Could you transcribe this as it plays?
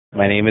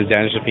My name is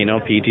Dan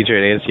Chaffino, PE teacher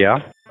at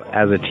ASGL.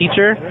 As a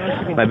teacher,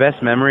 my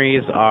best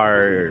memories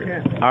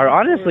are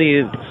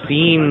honestly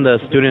seeing the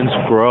students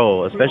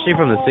grow, especially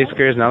from the 6th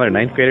graders, now they're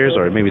 9th graders,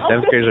 or maybe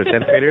 7th graders or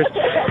 10th graders,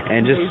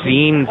 and just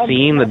seeing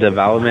the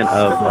development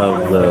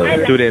of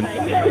the students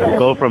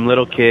go from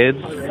little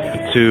kids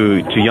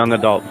to young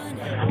adults.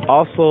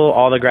 Also,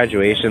 all the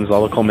graduations,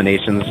 all the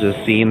culminations, just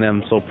seeing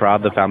them so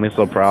proud, the family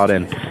so proud,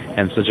 and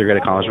such a great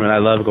accomplishment. I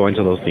love going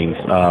to those things,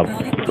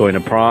 going to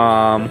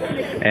prom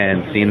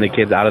and seeing the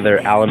kids out of their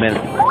element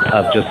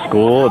of just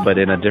school, but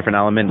in a different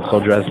element, so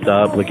dressed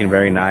up, looking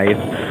very nice.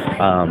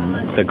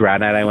 The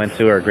grad night I went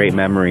to are great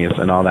memories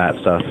and all that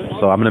stuff.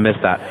 So I'm going to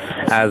miss that.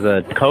 As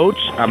a coach,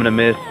 I'm going to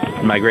miss,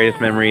 my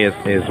greatest memory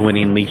is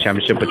winning league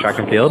championship with track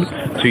and field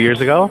 2 years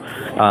ago.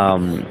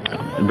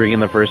 Bringing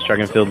the first track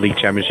and field league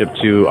championship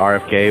to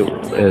RFK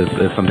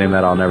is something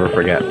that I'll never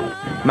forget.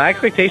 My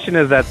expectation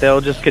is that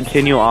they'll just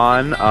continue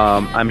on.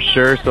 I'm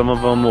sure some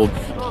of them will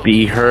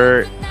be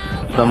hurt.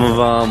 Some of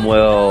them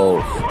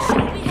will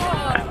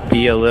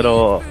be a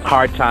little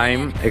hard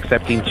time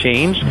accepting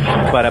change.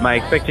 But my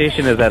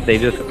expectation is that they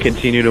just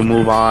continue to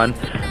move on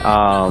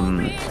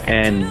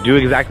and do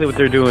exactly what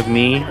they're doing with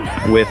me,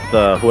 with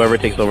whoever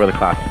takes over the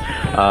class.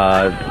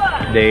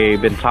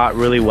 They've been taught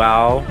really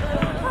well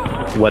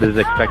what is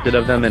expected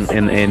of them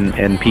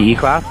in PE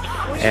class,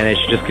 and it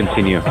should just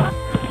continue.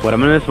 What I'm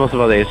going to miss most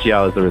of all at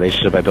ASGL is the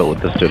relationship I built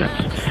with the students.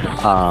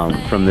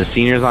 From the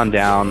seniors on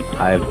down,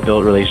 I've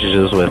built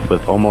relationships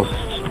with almost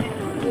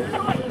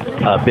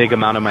a big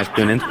amount of my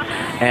students,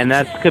 and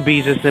that could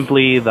be just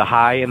simply the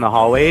hi in the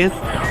hallways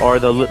or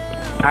the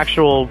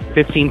actual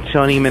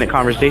 15-20 minute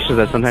conversations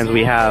that sometimes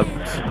we have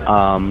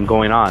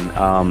going on.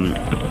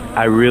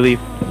 I really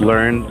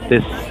learned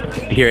this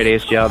here at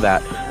ASGL,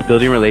 that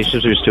building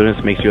relationships with your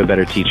students makes you a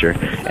better teacher,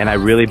 and I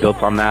really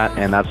built on that,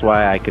 and that's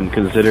why I can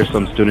consider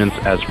some students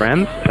as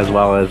friends as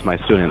well as my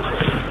students.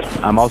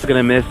 I'm also going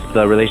to miss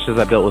the relationships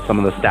I built with some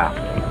of the staff.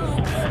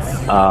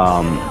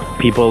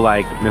 People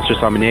like Mr.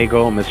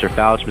 Samaniego, Mr.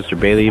 Fouch, Mr.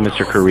 Bailey,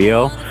 Mr.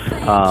 Carrillo.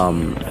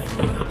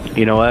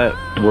 You know what?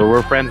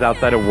 We're friends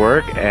outside of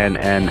work, and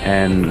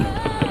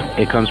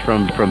it comes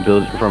from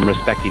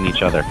respecting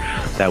each other,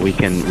 that we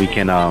can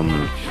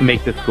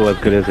make this school as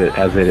good as it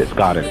has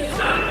gotten.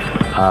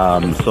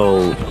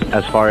 So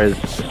as far as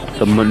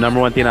the number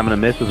one thing I'm going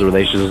to miss is the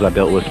relationships I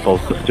built with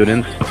both the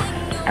students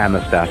and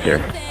the staff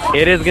here.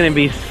 It is going to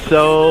be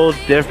so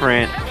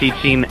different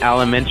teaching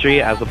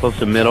elementary as opposed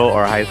to middle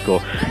or high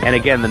school. And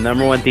again, the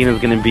number one thing is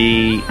going to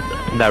be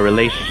that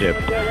relationship.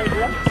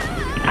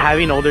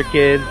 Having older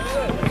kids,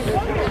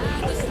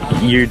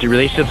 your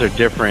relationships are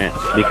different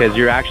because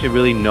you're actually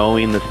really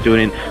knowing the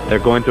student. They're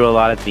going through a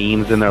lot of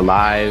themes in their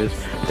lives.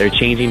 They're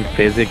changing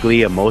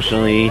physically,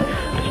 emotionally,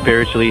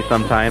 spiritually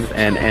sometimes,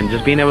 and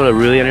just being able to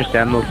really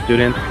understand those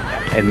students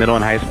in middle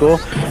and high school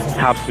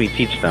helps me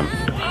teach them.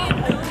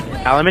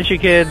 Elementary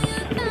kids,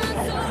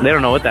 they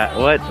don't know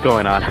what's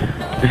going on.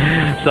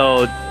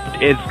 So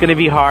it's going to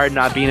be hard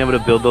not being able to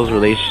build those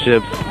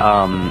relationships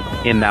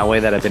in that way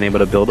that I've been able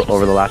to build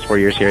over the last 4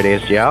 years here at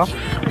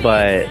ASGL.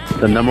 But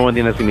the number one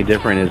thing that's going to be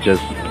different is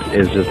just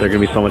they're going to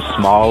be so much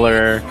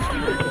smaller,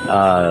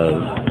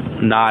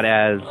 not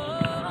as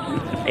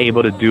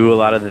able to do a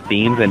lot of the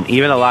themes, and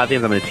even a lot of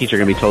things I'm going to teach are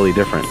going to be totally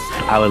different.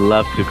 I would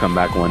love to come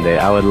back one day.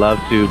 I would love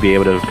to be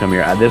able to come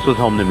here. This was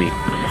home to me.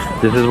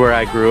 This is where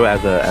I grew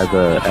as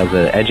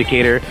an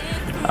educator.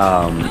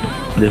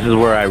 This is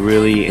where I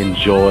really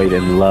enjoyed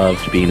and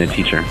loved being a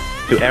teacher.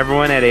 To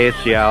everyone at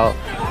ASGL,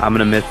 I'm going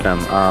to miss them.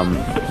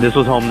 This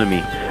was home to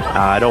me.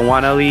 I don't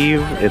want to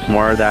leave. It's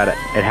more that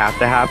it has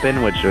to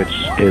happen, which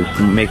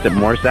makes it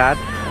more sad.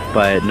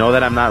 But know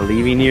that I'm not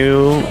leaving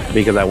you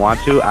because I want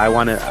to. I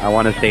want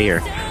to stay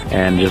here,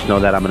 and just know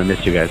that I'm going to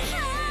miss you guys.